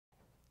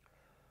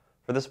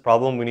For this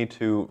problem, we need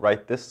to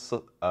write this.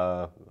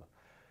 For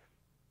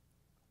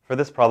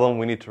this problem,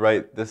 we need to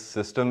write this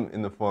system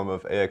in the form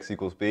of ax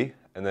equals b,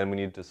 and then we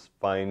need to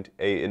find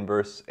A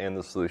inverse and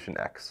the solution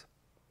x.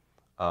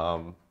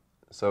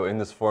 So in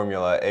this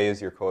formula, A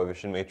is your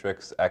coefficient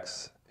matrix,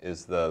 x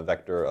is the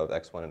vector of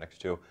x1 and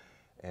x2,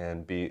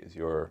 and b is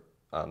your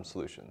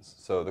solutions.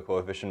 So the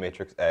coefficient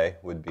matrix A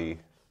would be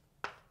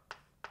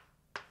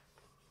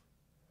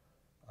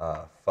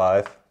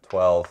 5,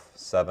 12,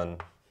 7,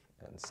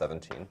 and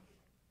 17.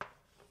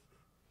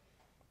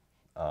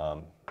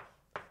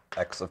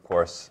 X, of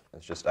course,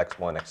 is just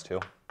x1,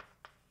 x2.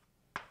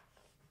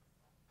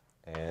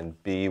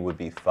 And b would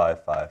be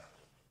 5, 5.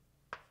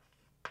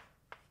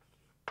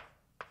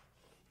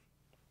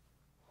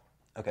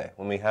 Okay,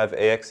 when we have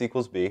ax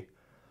equals b,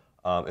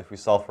 if we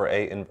solve for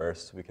A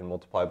inverse, we can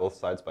multiply both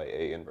sides by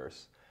A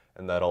inverse,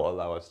 and that'll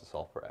allow us to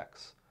solve for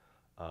x.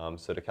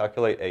 So to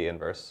calculate A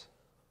inverse,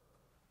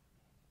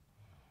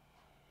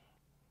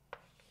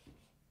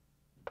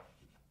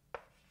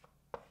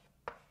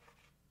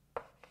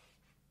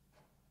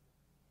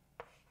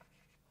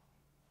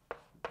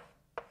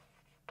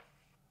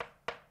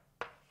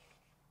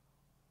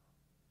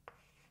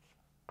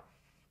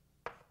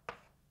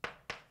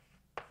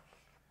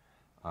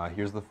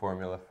 here's the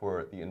formula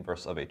for the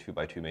inverse of a 2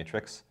 by 2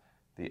 matrix.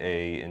 The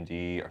A and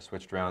D are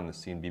switched around, the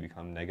C and B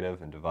become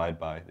negative, and divide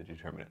by the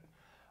determinant.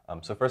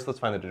 So first, let's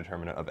find the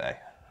determinant of A.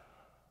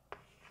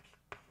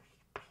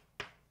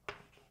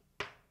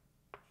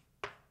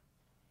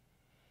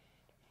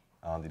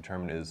 The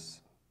determinant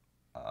is,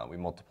 we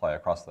multiply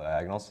across the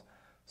diagonals.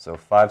 So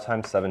 5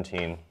 times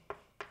 17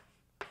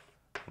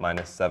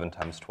 minus 7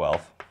 times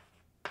 12.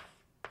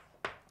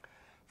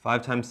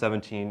 5 times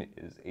 17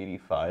 is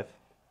 85.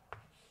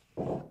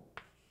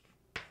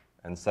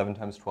 And 7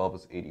 times 12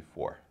 is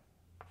 84.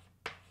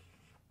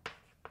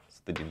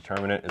 So the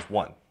determinant is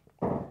 1.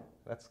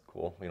 That's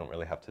cool. We don't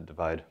really have to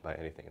divide by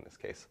anything in this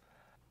case.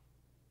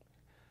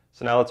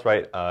 So now let's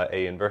write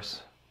A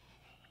inverse.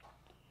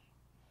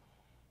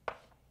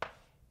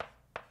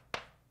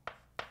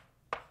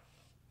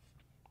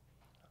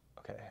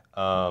 Okay,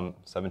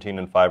 17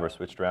 and 5 are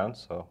switched around,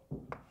 so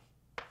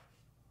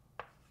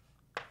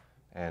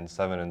and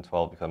 7 and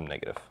 12 become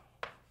negative.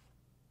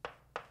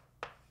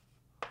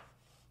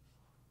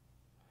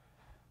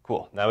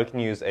 Cool. Now we can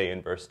use A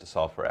inverse to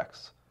solve for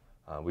x.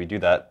 We do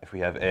that if we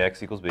have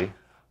ax equals b.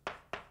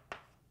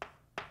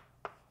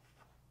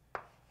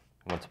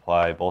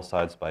 Multiply both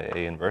sides by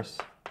A inverse.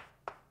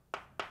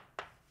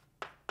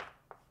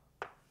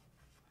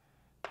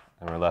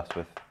 And we're left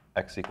with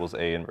x equals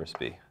A inverse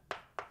b.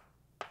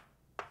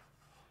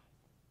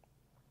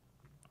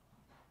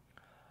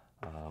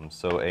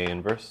 So A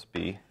inverse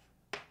b,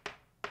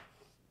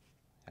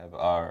 have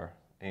our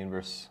A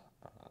inverse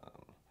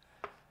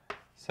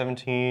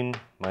 17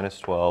 minus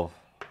 12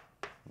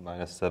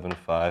 minus 7,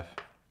 5,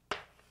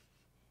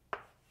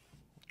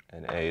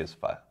 and A is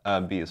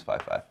 5. B is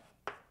 5, 5.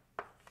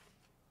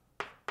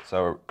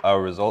 So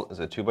our result is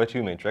a 2 by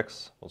 2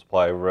 matrix.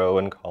 Multiply row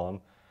and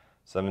column.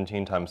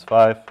 17 times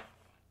 5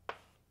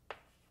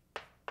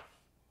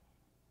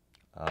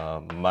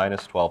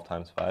 minus 12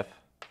 times 5.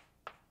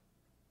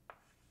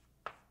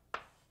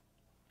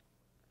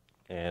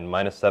 And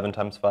minus 7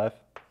 times 5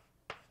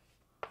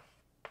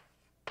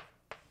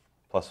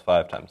 plus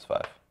 5 times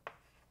 5.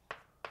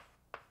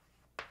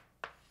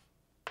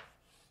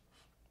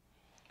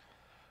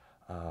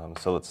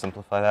 So let's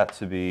simplify that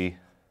to be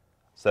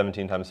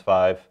 17 times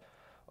 5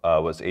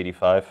 was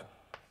 85.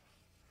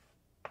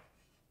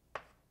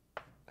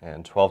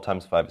 And 12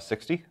 times 5 is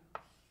 60.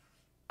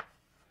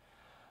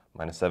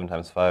 Minus 7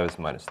 times 5 is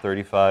minus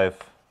 35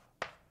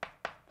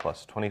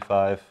 plus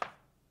 25.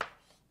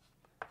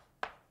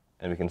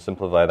 And we can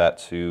simplify that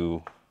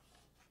to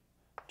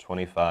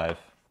 25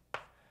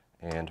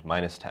 and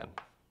minus 10.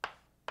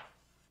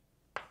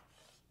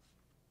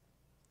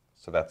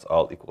 So that's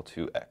all equal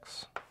to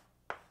x.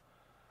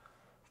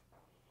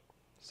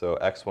 So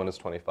x1 is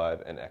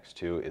 25 and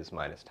x2 is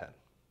minus 10.